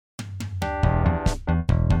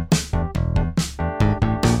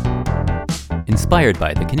Inspired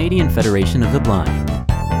by the Canadian Federation of the Blind.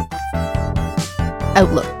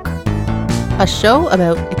 Outlook, a show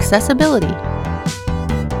about accessibility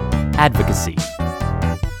Advocacy.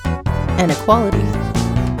 and equality.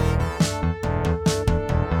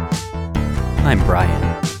 I'm Brian.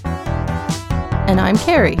 And I'm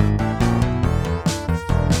Carrie.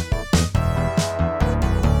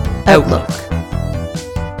 Outlook.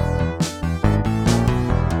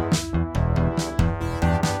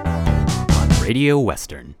 On Radio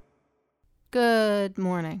Western. Good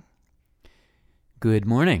morning. Good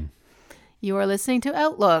morning. You are listening to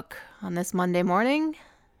Outlook on this Monday morning.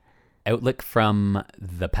 Outlook from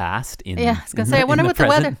the past. I was gonna say, I wonder what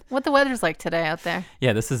the weather's like today out there.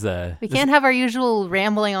 Yeah, this is a. We can't have our usual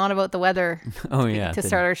rambling on about the weather. Oh yeah, to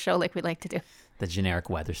start our show like we like to do. The generic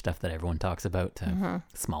weather stuff that everyone talks about.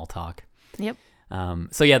 Small talk. Yep.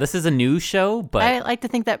 So yeah, this is a new show, but I like to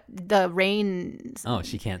think that the rain. oh,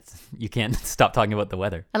 you can't stop talking about the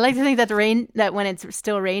weather. I like to think that the rain, that when it's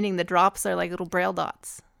still raining, the drops are like little braille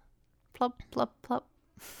dots. Plop plop plop.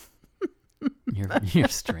 You're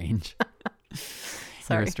strange.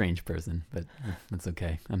 Sorry. You're a strange person, but that's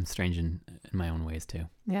okay. I'm strange in my own ways too.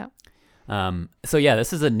 Yeah. So yeah,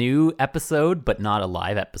 this is a new episode, but not a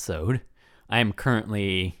live episode. I am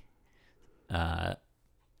currently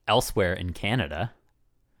elsewhere in Canada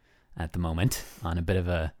at the moment on a bit of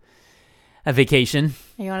a vacation.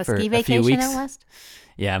 Are you on a for ski a few vacation weeks. out west?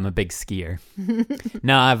 Yeah, I'm a big skier.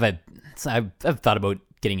 No, I've thought about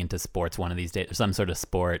getting into sports one of these days, or some sort of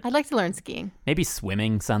sport. I'd like to learn skiing. Maybe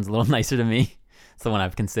swimming sounds a little nicer to me. It's the one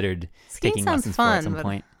I've considered Skiing taking sounds lessons fun, for at some but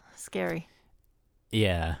point. scary.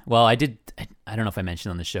 Yeah. Well, I don't know if I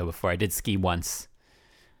mentioned on the show before. I did ski once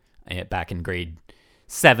back in grade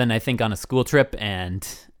 7, I think, on a school trip, and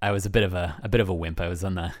I was a bit of a wimp. I was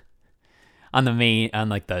on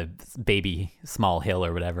like the baby small hill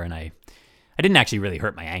or whatever, and I didn't actually really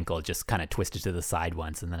hurt my ankle. It just kind of twisted to the side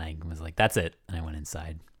once, and then I was like, that's it, and I went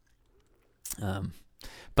inside.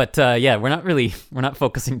 But yeah, we're not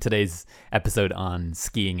focusing today's episode on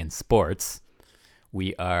skiing and sports.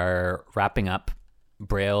 We are wrapping up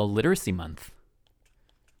Braille Literacy Month.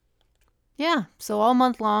 Yeah, so all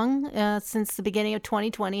month long, since the beginning of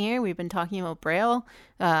 2020 here, we've been talking about Braille.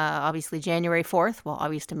 Obviously, January 4th, well,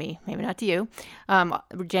 obvious to me, maybe not to you.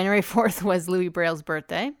 January 4th was Louis Braille's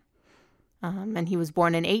birthday, and he was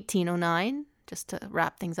born in 1809, just to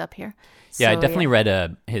wrap things up here. Yeah, I So, definitely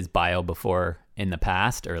read his bio before in the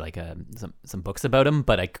past, or like some books about him,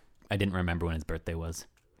 but I didn't remember when his birthday was.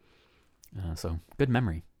 So, good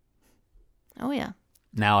memory. Oh, yeah.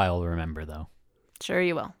 Now I'll remember, though. Sure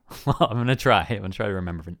you will. Well, I'm going to try. I'm going to try to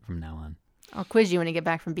remember from now on. I'll quiz you when you get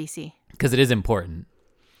back from BC. Because it is important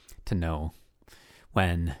to know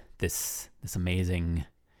when this amazing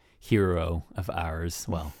hero of ours,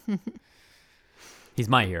 well, he's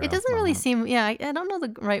my hero. It doesn't really seem, I don't know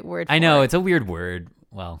the right word for I know, it. it's a weird word.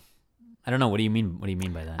 Well, I don't know. What do you mean? What do you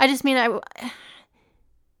mean by that? I just mean,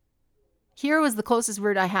 hero is the closest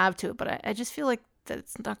word I have to it, but I just feel like that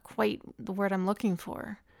it's not quite the word I'm looking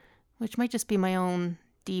for, which might just be my own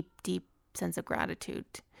deep, deep sense of gratitude.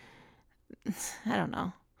 I don't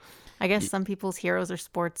know. I guess some people's heroes are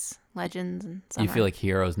sports legends, and some You feel are. like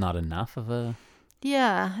hero's not enough of a...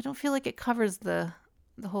 Yeah, I don't feel like it covers the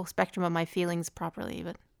whole spectrum of my feelings properly,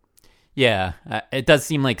 but Yeah, it does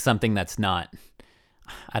seem like something that's not,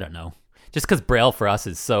 I don't know. Just because Braille for us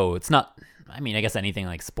is so, it's not, I mean, I guess anything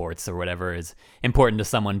like sports or whatever is important to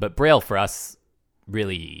someone, but Braille for us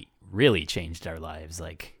really, really changed our lives.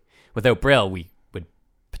 Like, without Braille, we would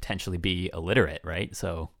potentially be illiterate, right?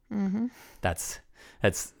 So that's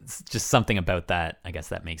just something about that, I guess,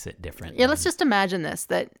 that makes it different. yeah, let's just imagine this,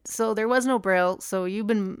 so there was no Braille, so you've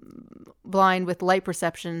been blind with light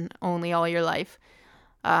perception only all your life.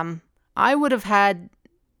 I would have had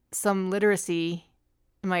some literacy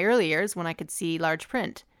in my early years when I could see large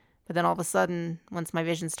print, but then all of a sudden, once my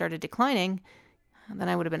vision started declining, then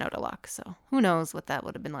I would have been out of luck. So who knows what that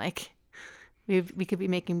would have been like. We could be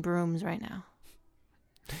making brooms right now.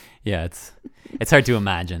 Yeah, it's hard to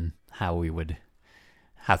imagine how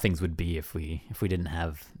things would be if we didn't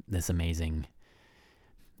have this amazing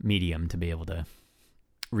medium to be able to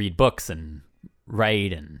read books and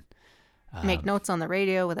write and Make notes on the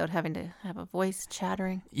radio without having to have a voice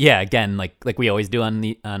chattering. Yeah, again, like we always do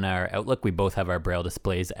on our Outlook, we both have our Braille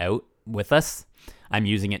displays out with us. I'm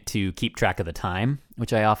using it to keep track of the time,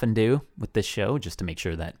 which I often do with this show, just to make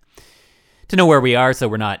sure to know where we are, so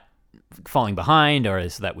we're not falling behind, or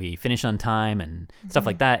so that we finish on time and stuff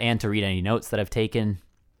like that, and to read any notes that I've taken.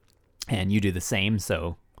 And you do the same,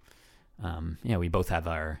 so we both have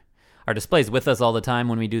our displays with us all the time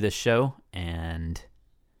when we do this show, and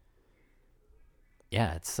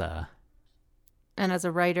yeah, it's And as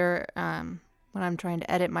a writer, when I'm trying to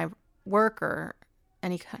edit my work or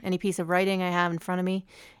any piece of writing I have in front of me,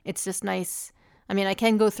 it's just nice. I mean, I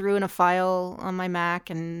can go through in a file on my Mac,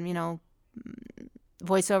 and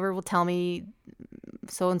VoiceOver will tell me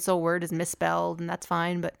so and so word is misspelled, and that's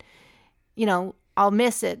fine. But I'll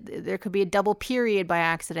miss it. There could be a double period by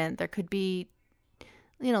accident. There could be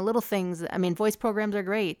little things. I mean, voice programs are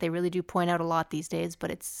great. They really do point out a lot these days,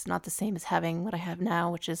 but it's not the same as having what I have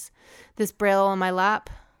now, which is this Braille on my lap,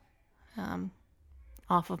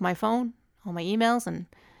 off of my phone, all my emails, and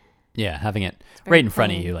yeah, having it right in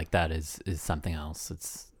front of plain. you like that is something else.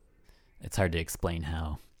 It's hard to explain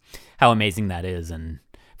how amazing that is, and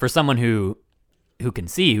for someone who can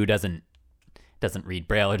see, who doesn't read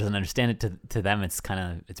Braille or doesn't understand it, to them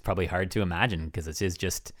it's probably hard to imagine, because it is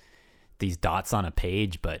just these dots on a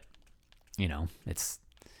page. But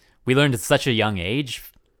we learned at such a young age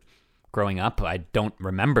growing up. I don't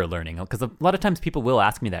remember learning, because a lot of times people will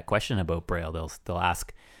ask me that question about Braille. They'll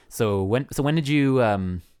ask, so when did you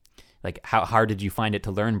how hard did you find it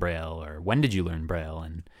to learn Braille, or when did you learn Braille?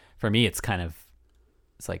 And for me, it's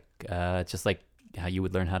just like how you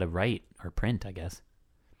would learn how to write or print, I guess.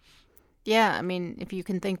 Yeah, I mean, if you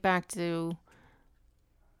can think back to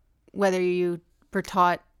whether you were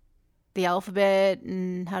taught the alphabet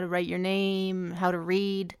and how to write your name, how to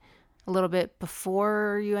read a little bit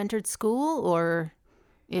before you entered school, or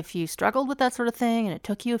if you struggled with that sort of thing and it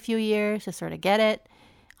took you a few years to sort of get it.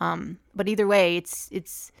 But either way,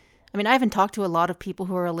 it's. I mean, I haven't talked to a lot of people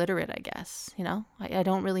who are illiterate, I guess. I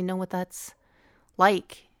don't really know what that's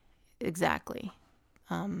like exactly.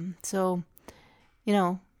 So,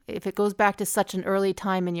 if it goes back to such an early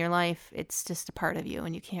time in your life, it's just a part of you,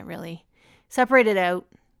 and you can't really separate it out.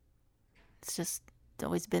 It's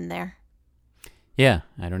always been there. Yeah,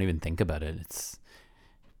 I don't even think about it.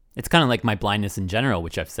 It's kind of like my blindness in general,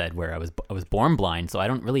 which I've said, where I was born blind, so I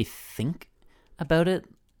don't really think about it.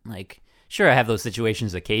 Like, sure, I have those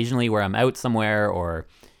situations occasionally where I'm out somewhere, or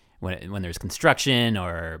when there's construction,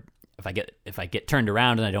 or if I get turned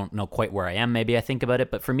around and I don't know quite where I am, maybe I think about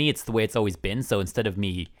it. But for me, it's the way it's always been. So instead of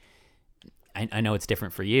me, I know it's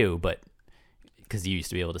different for you, but because you used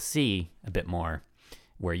to be able to see a bit more,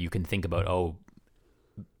 where you can think about,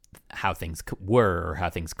 how things were or how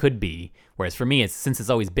things could be. Whereas for me, since it's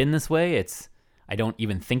always been this way, I don't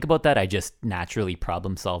even think about that. I just naturally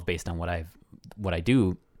problem solve based on what I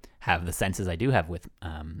do have, the senses I do have with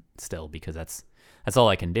still, because that's all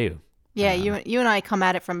I can do. Yeah, you and I come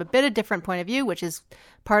at it from a bit of different point of view, which is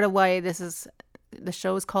part of why the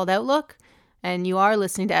show is called Outlook, and you are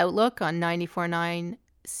listening to Outlook on 94.9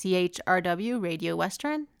 CHRW Radio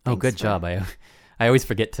Western. Good job. I always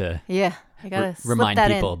forget to I gotta remind slip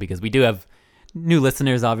that people in. because we do have new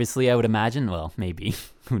listeners, obviously, I would imagine. Well, maybe.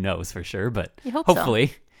 Who knows for sure, but You hope hopefully.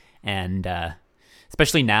 so. And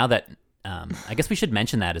especially now that, I guess we should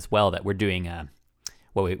mention that as well, that we're doing,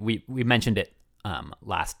 we mentioned it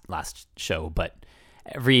last show, but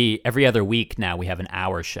every other week now we have an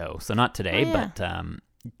hour show. So not today, but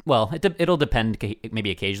it'll depend. Maybe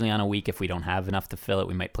occasionally on a week, if we don't have enough to fill it,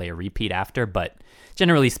 we might play a repeat after. But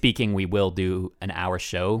generally speaking, we will do an hour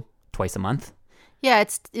show twice a month. Yeah,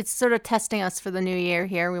 it's sort of testing us for the new year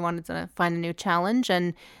here. We wanted to find a new challenge,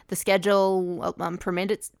 and the schedule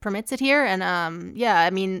permits it here. And I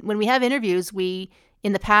mean, when we have interviews, we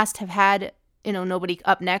in the past have had nobody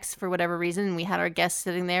up next for whatever reason, and we had our guests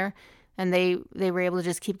sitting there, and they were able to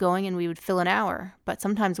just keep going, and we would fill an hour. But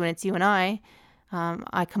sometimes when it's you and I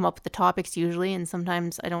come up with the topics usually, and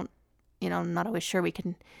sometimes I don't. I'm not always sure we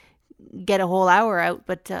can get a whole hour out,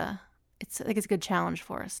 but I think it's a good challenge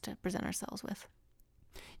for us to present ourselves with.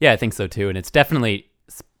 Yeah, I think so too. And it's definitely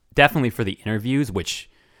for the interviews, which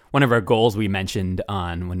one of our goals we mentioned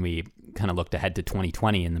on when we kind of looked ahead to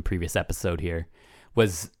 2020 in the previous episode here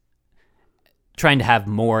was trying to have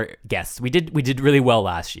more guests. We did really well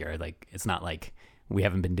last year. Like, it's not like we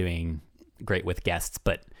haven't been doing great with guests,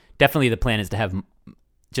 but definitely the plan is to have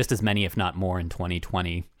just as many, if not more, in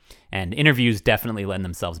 2020. And interviews definitely lend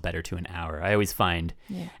themselves better to an hour. I always find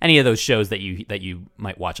any of those shows that you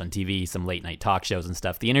might watch on TV, some late night talk shows and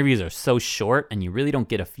stuff, the interviews are so short, and you really don't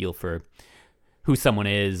get a feel for who someone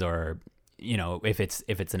is, or if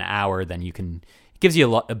it's an hour, then it gives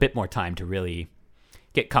you a bit more time to really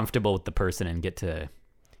get comfortable with the person and get to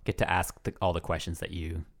ask all the questions that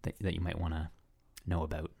you might want to know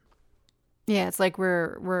about. Yeah, it's like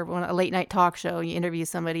we're on a late night talk show. You interview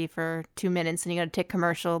somebody for 2 minutes, and you got to take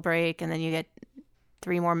commercial break, and then you get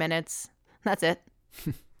 3 more minutes. That's it.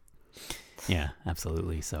 Yeah,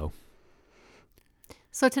 absolutely. So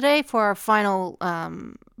today, for our final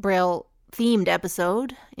Braille themed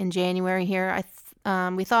episode in January here,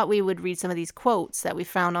 we thought we would read some of these quotes that we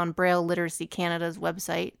found on Braille Literacy Canada's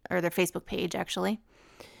website, or their Facebook page, actually.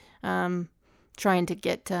 Trying to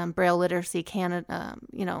get Braille Literacy Canada,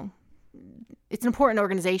 it's an important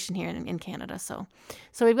organization here in Canada. So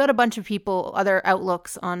we've got a bunch of people, other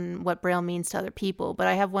outlooks on what Braille means to other people, but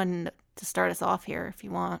I have one to start us off here if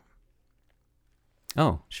you want.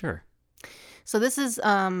 Oh, sure. So this is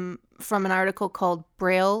from an article called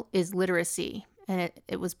Braille is Literacy, and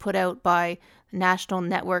it was put out by the National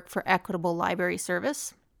Network for Equitable Library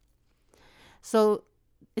Service. So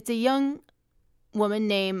it's a young woman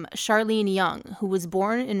named Charlene Young, who was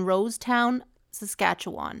born in Rosetown,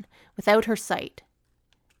 Saskatchewan, without her sight.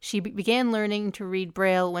 She began learning to read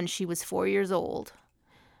Braille when she was 4 years old,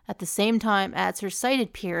 at the same time as her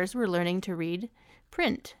sighted peers were learning to read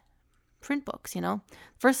print books,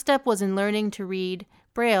 First step was in learning to read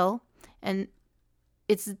Braille, and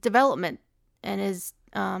its development and is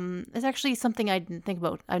actually something I didn't think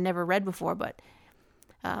about. I've never read before, but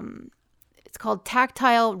it's called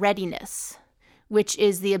tactile readiness, which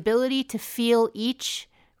is the ability to feel each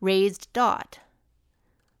raised dot.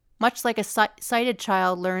 Much like a sighted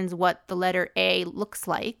child learns what the letter A looks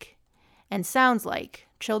like and sounds like,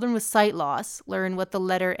 children with sight loss learn what the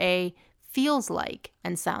letter A feels like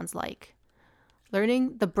and sounds like.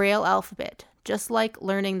 Learning the Braille alphabet, just like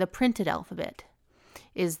learning the printed alphabet,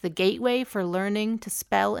 is the gateway for learning to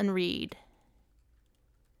spell and read.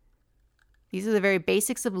 These are the very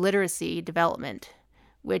basics of literacy development,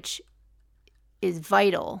 which is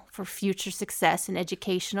vital for future success in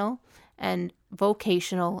educational and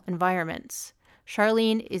vocational environments.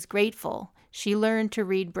 Charlene is grateful she learned to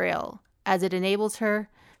read Braille, as it enables her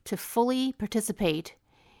to fully participate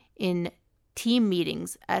in team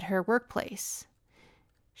meetings at her workplace.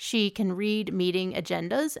 She can read meeting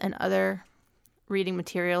agendas and other reading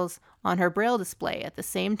materials on her Braille display at the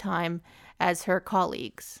same time as her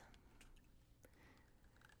colleagues.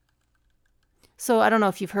 So I don't know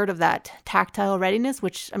if you've heard of that tactile readiness,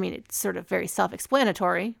 which, it's sort of very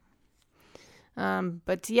self-explanatory.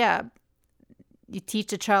 But yeah, you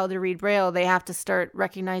teach a child to read Braille, they have to start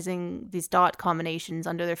recognizing these dot combinations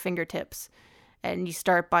under their fingertips. And you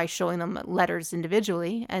start by showing them letters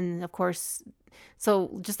individually. And of course,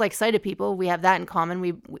 so just like sighted people, we have that in common.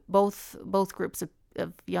 We both groups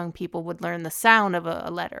of young people would learn the sound of a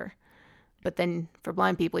letter. But then for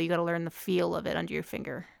blind people, you got to learn the feel of it under your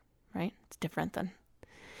finger, right? It's different than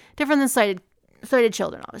sighted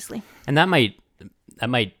children, obviously. And that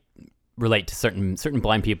might relate to certain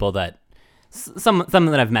blind people that some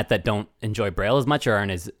that I've met that don't enjoy Braille as much or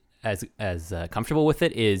aren't as comfortable with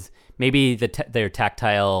it, is maybe their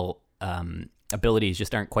tactile abilities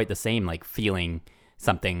just aren't quite the same, like feeling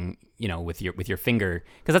something, with your finger,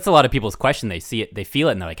 because that's a lot of people's question. They see it, they feel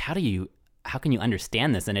it, and they're like, how can you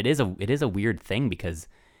understand this? And it is a weird thing, because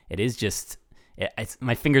it is just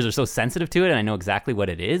my fingers are so sensitive to it, and I know exactly what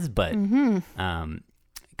it is, but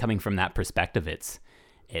coming from that perspective, it's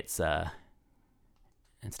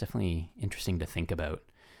definitely interesting to think about.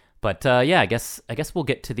 But I guess we'll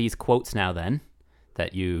get to these quotes now then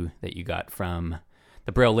that you got from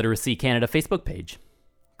the Braille Literacy Canada Facebook page.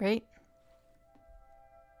 Great.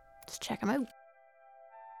 Just check them out.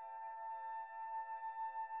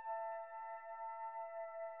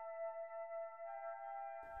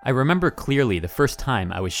 I remember clearly the first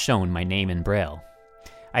time I was shown my name in Braille.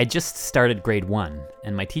 I had just started grade 1,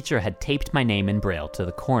 and my teacher had taped my name in Braille to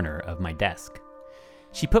the corner of my desk.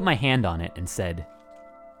 She put my hand on it and said,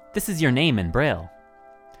 "This is your name in Braille."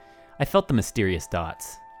 I felt the mysterious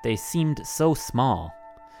dots. They seemed so small,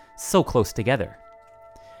 so close together.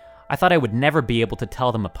 I thought I would never be able to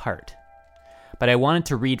tell them apart. But I wanted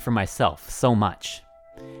to read for myself so much,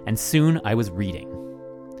 and soon I was reading.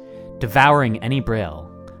 Devouring any Braille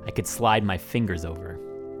I could slide my fingers over.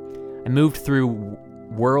 I moved through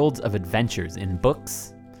worlds of adventures in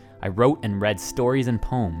books. I wrote and read stories and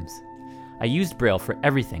poems. I used Braille for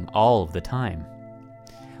everything all of the time.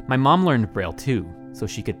 My mom learned Braille too, so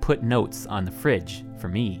she could put notes on the fridge for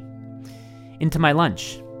me, into my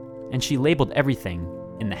lunch, and she labeled everything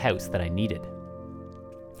in the house that I needed.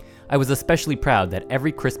 I was especially proud that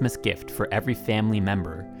every Christmas gift for every family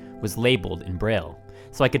member was labeled in Braille,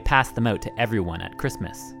 so I could pass them out to everyone at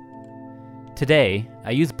Christmas. Today,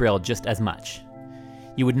 I use Braille just as much.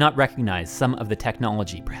 You would not recognize some of the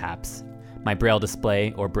technology, perhaps, my Braille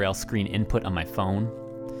display or Braille screen input on my phone,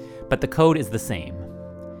 but the code is the same.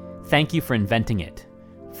 Thank you for inventing it,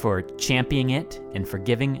 for championing it, and for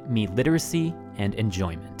giving me literacy and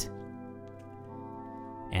enjoyment.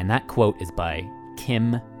 And that quote is by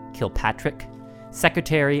Kim Kilpatrick,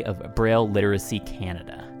 Secretary of Braille Literacy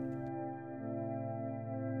Canada.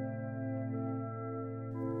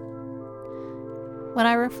 When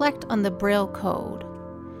I reflect on the Braille code,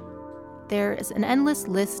 there is an endless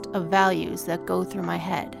list of values that go through my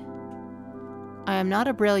head. I am not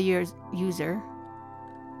a Braille user,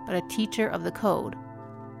 but a teacher of the code,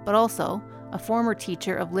 but also a former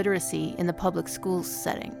teacher of literacy in the public schools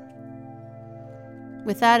setting.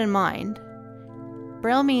 With that in mind,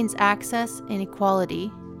 Braille means access and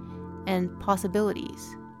equality and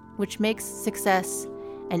possibilities, which makes success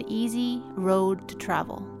an easy road to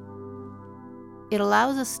travel. It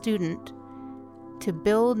allows a student to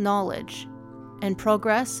build knowledge and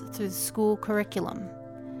progress through the school curriculum,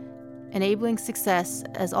 enabling success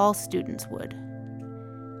as all students would.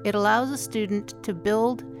 It allows a student to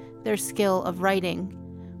build their skill of writing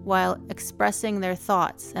while expressing their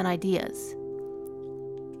thoughts and ideas.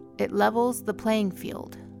 It levels the playing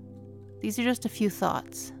field. These are just a few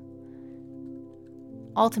thoughts.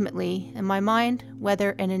 Ultimately, in my mind, whether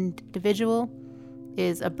an individual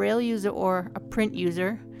is a Braille user or a print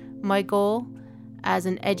user, my goal as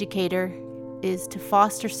an educator is to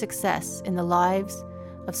foster success in the lives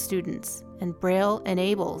of students, and Braille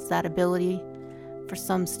enables that ability for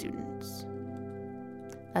some students.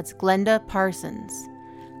 That's Glenda Parsons,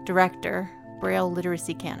 Director, Braille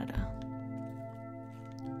Literacy Canada.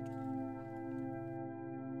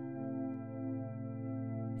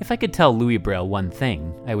 If I could tell Louis Braille one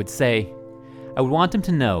thing, I would say, I would want him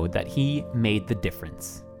to know that he made the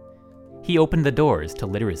difference. He opened the doors to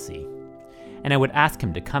literacy, and I would ask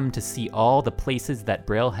him to come to see all the places that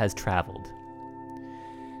Braille has traveled.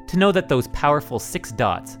 To know that those powerful 6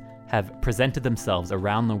 dots have presented themselves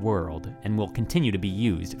around the world and will continue to be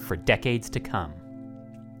used for decades to come.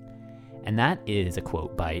 And that is a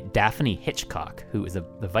quote by Daphne Hitchcock, who is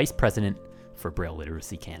the Vice President for Braille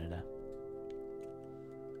Literacy Canada.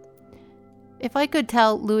 If I could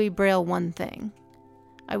tell Louis Braille one thing,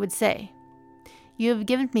 I would say, you have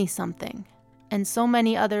given me something, and so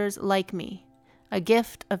many others like me, a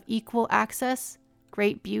gift of equal access,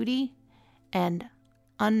 great beauty, and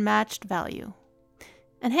unmatched value.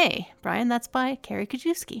 And hey, Brian, that's by Carrie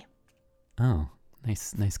Kajewski. Oh,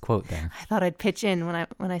 nice quote there. I thought I'd pitch in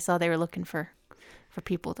when I saw they were looking for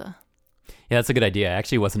people to. Yeah, that's a good idea. I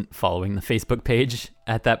actually wasn't following the Facebook page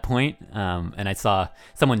at that point, and I saw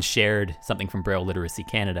someone shared something from Braille Literacy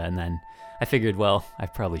Canada, and then I figured, well, I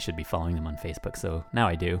probably should be following them on Facebook, so now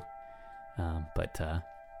I do. I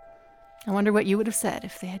wonder what you would have said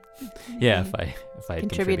if they had. If I had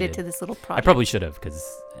contributed to this little project. I probably should have, because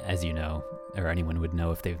as you know, or anyone would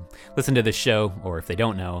know if they've listened to this show, or if they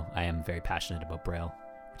don't know, I am very passionate about Braille,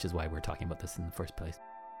 which is why we're talking about this in the first place.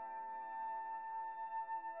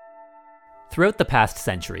 Throughout the past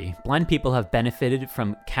century, blind people have benefited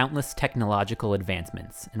from countless technological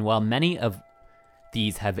advancements, and while many of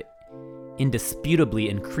these have indisputably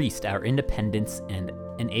increased our independence and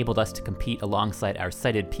enabled us to compete alongside our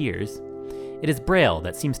sighted peers, it is Braille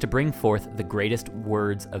that seems to bring forth the greatest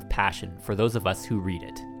words of passion for those of us who read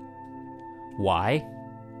it. Why?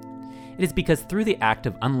 It is because through the act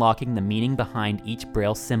of unlocking the meaning behind each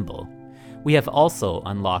Braille symbol, we have also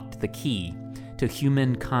unlocked the key to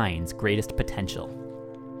humankind's greatest potential.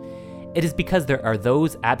 It is because there are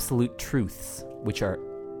those absolute truths which are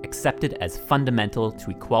accepted as fundamental to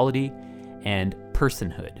equality and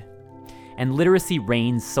personhood, and literacy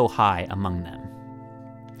reigns so high among them.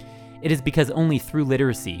 It is because only through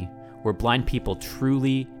literacy were blind people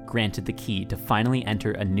truly granted the key to finally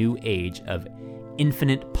enter a new age of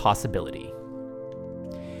infinite possibility.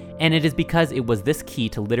 And it is because it was this key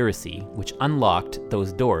to literacy which unlocked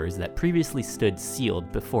those doors that previously stood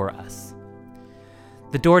sealed before us.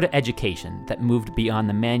 The door to education that moved beyond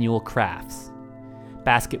the manual crafts,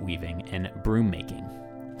 basket weaving and broom making,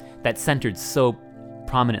 that centered so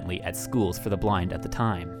prominently at schools for the blind at the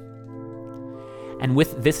time. And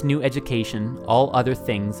with this new education, all other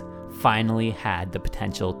things finally had the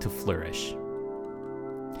potential to flourish.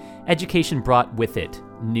 Education brought with it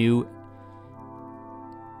new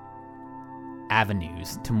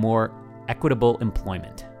avenues to more equitable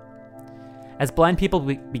employment. As blind people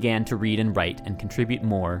began to read and write and contribute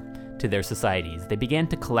more to their societies, they began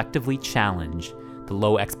to collectively challenge the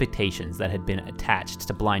low expectations that had been attached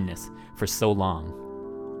to blindness for so long.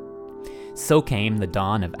 So came the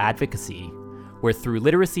dawn of advocacy, where through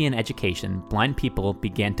literacy and education, blind people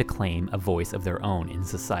began to claim a voice of their own in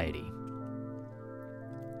society.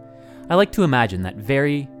 I like to imagine that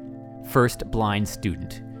very first blind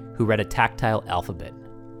student who read a tactile alphabet.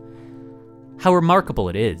 How remarkable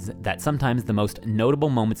it is that sometimes the most notable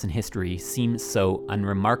moments in history seem so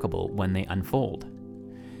unremarkable when they unfold.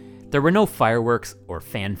 There were no fireworks or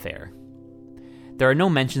fanfare. There are no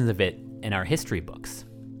mentions of it in our history books.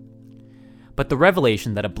 But the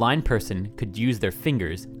revelation that a blind person could use their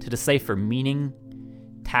fingers to decipher meaning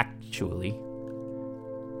tactually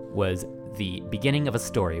was the beginning of a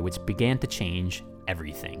story which began to change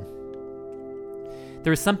everything.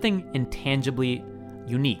 There is something intangibly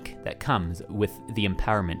unique that comes with the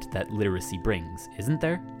empowerment that literacy brings, isn't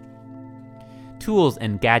there? Tools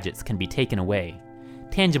and gadgets can be taken away.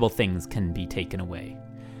 Tangible things can be taken away.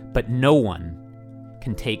 But no one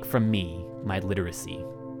can take from me my literacy.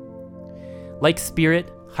 Like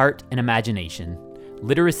spirit, heart, and imagination,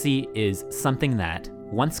 literacy is something that,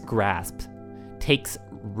 once grasped, takes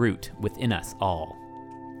root within us all,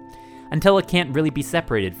 until it can't really be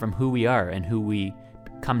separated from who we are and who we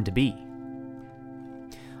come to be.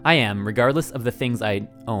 I am, regardless of the things I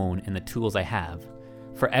own and the tools I have,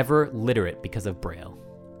 forever literate because of Braille.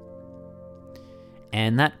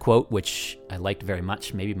 And that quote, which I liked very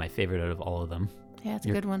much, maybe my favorite out of all of them. Yeah, it's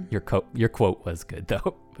a good one. Your quote was good,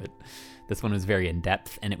 though, but this one was very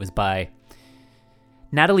in-depth, and it was by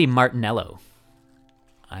Natalie Martinello.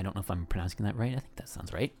 I don't know if I'm pronouncing that right. I think that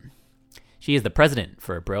sounds right. She is the president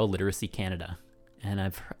for Braille Literacy Canada, and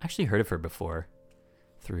I've actually heard of her before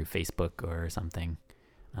through Facebook or something.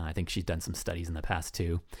 I think she's done some studies in the past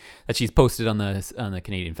too, that she's posted on the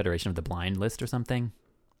Canadian Federation of the Blind list or something,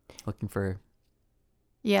 looking for.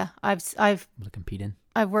 Yeah, I've to compete in.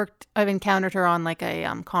 I've encountered her on like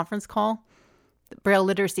a conference call. Braille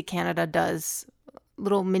Literacy Canada does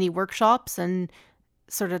little mini workshops and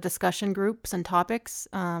sort of discussion groups and topics.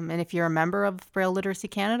 And if you're a member of Braille Literacy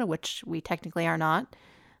Canada, which we technically are not,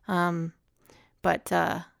 yeah,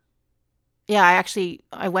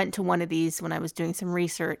 I went to one of these when I was doing some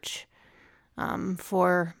research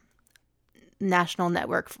for National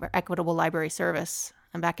Network for Equitable Library Service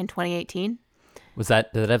back in 2018. Did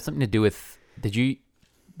that have something to do with, did you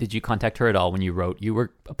contact her at all when you wrote? You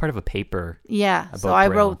were a part of a paper. Yeah, about so I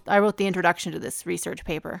Braille. wrote the introduction to this research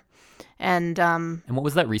paper. And what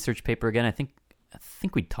was that research paper again? I think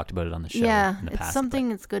we talked about it on the show in the past. It's something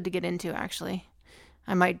that's good to get into, actually.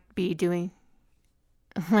 I might be doing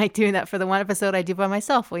that for the one episode I do by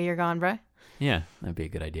myself while you're gone, Bri. Yeah, that'd be a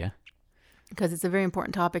good idea. Because it's a very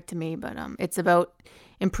important topic to me, but it's about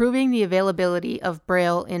improving the availability of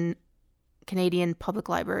Braille in Canadian public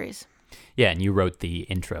libraries. Yeah, and you wrote the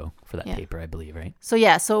intro for that paper, I believe, right? So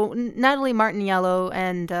Natalie Martinello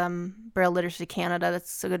and Braille Literacy Canada,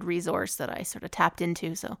 that's a good resource that I sort of tapped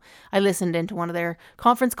into. So I listened into one of their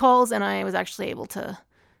conference calls, and I was actually able to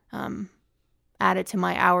add it to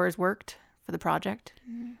my hours worked for the project.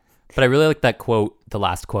 But I really like that quote, the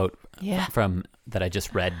last quote from that I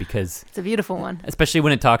just read, because it's a beautiful one. Especially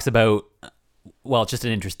when it talks about, well, it's just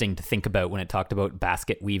interesting to think about when it talked about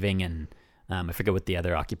basket weaving and I forget what the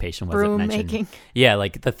other occupation was. Broom it mentioned. making. Yeah,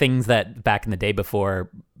 like the things that back in the day before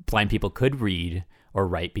blind people could read or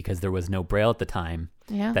write because there was no Braille at the time.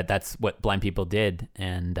 Yeah. That's what blind people did.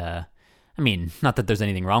 And I mean, not that there's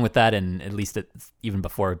anything wrong with that. And at least even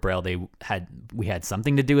before Braille, we had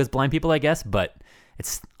something to do as blind people, I guess. But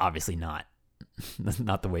it's obviously not. That's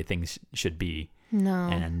not the way things should be. No.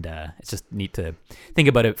 And it's just neat to think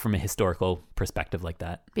about it from a historical perspective like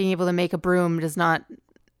that. Being able to make a broom does not,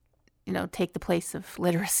 take the place of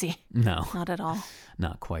literacy. No. Not at all.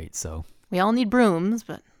 Not quite, so. We all need brooms,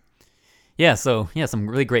 but. Yeah, so, some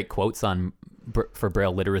really great quotes for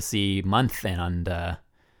Braille Literacy Month. And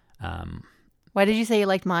why did you say you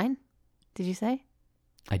liked mine? Did you say?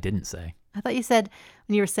 I didn't say. I thought you said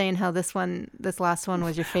when you were saying how this last one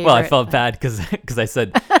was your favorite. Well, I felt bad because I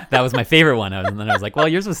said that was my favorite one. And then I was like, well,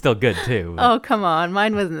 yours was still good too. Oh, come on.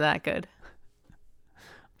 Mine wasn't that good.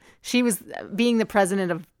 She was, being the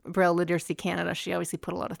president of Braille Literacy Canada, she obviously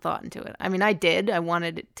put a lot of thought into it. I mean, I did. I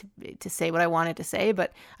wanted it to say what I wanted to say.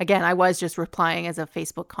 But again, I was just replying as a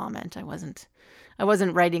Facebook comment. I wasn't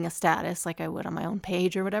writing a status like I would on my own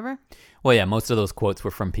page or whatever. Well, yeah, most of those quotes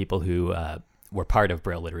were from people who were part of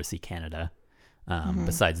Braille Literacy Canada,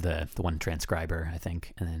 besides the one transcriber, I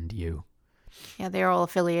think, and you. Yeah, they're all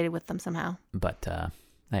affiliated with them somehow. But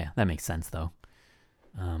yeah, that makes sense though.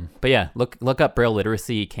 But yeah, look up Braille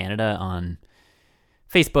Literacy Canada on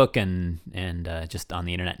Facebook and just on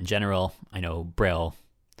the internet in general. I know Braille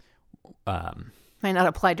might not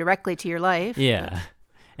apply directly to your life. Yeah, but.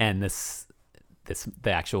 And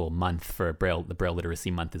the actual month for the Braille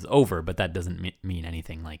Literacy Month is over, but that doesn't mean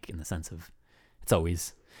anything, like in the sense of it's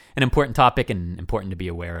always an important topic and important to be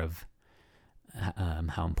aware of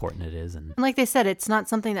how important it is. And like they said, it's not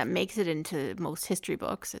something that makes it into most history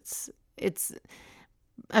books. It's.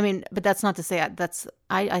 I mean, but that's not to say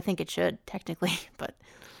I think it should technically, but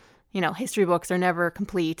history books are never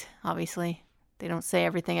complete. Obviously, they don't say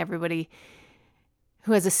everything everybody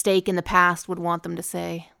who has a stake in the past would want them to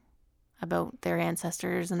say. about their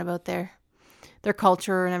ancestors and about their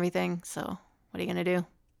culture and everything. So what are you going to do?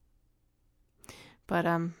 But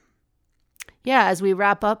yeah, as we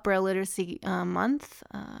wrap up Braille Literacy Month,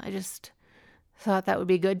 I just thought that would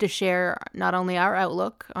be good to share not only our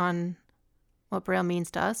outlook on what Braille means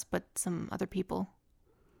to us, but some other people.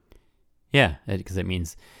 Yeah, because it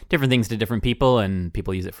means different things to different people, and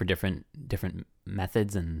people use it for different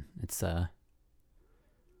methods, and it's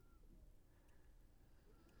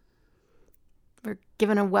we're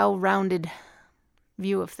given a well-rounded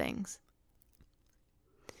view of things.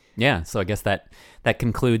 Yeah, so I guess that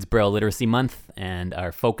concludes Braille Literacy Month and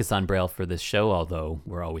our focus on Braille for this show, although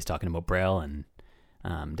we're always talking about Braille, and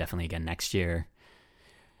definitely again next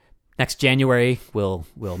January we'll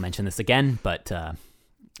mention this again, but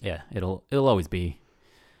yeah, it'll always be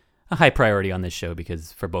a high priority on this show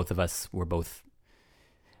because for both of us, we're both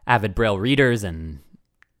avid Braille readers, and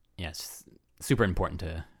yeah, it's super important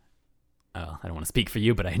to I don't want to speak for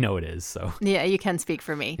you, but I know it is. So yeah, you can speak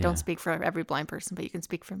for me. Yeah. Don't speak for every blind person, but you can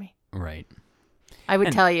speak for me. Right. I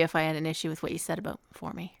would tell you if I had an issue with what you said about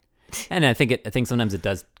for me. And I think sometimes it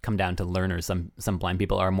does come down to learners. Some blind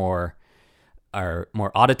people are more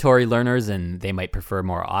auditory learners, and they might prefer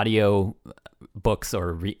more audio books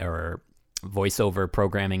or voiceover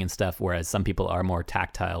programming and stuff. Whereas some people are more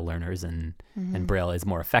tactile learners, and Braille is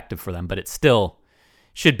more effective for them. But it still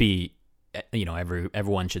should be,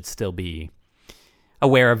 everyone should still be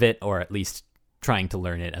aware of it, or at least trying to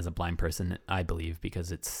learn it as a blind person, I believe,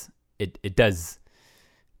 because it does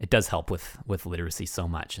help with literacy so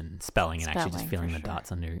much, and spelling and actually just feeling the dots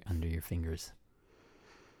under your fingers.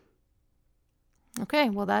 Okay,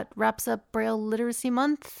 well that wraps up Braille Literacy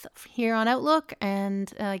Month here on Outlook,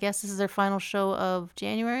 and I guess this is our final show of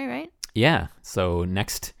January, right? Yeah. So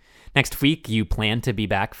next week you plan to be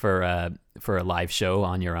back for a live show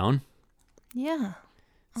on your own. Yeah.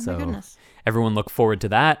 Oh so my goodness. Everyone look forward to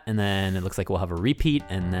that, and then it looks like we'll have a repeat,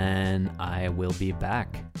 and then I will be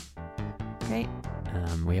back. Great.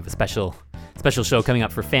 We have a special show coming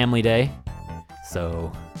up for Family Day,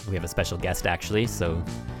 so we have a special guest actually. So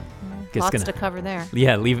lots to cover there.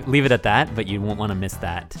 Yeah, leave it at that, but you won't want to miss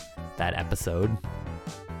that episode.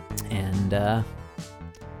 And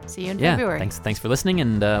see you in February. Thanks for listening,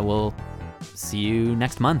 and we'll see you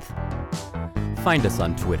next month. Find us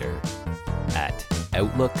on Twitter at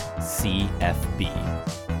OutlookCFB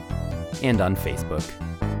and on Facebook,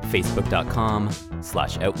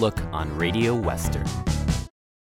 facebook.com/Outlook on Radio Western.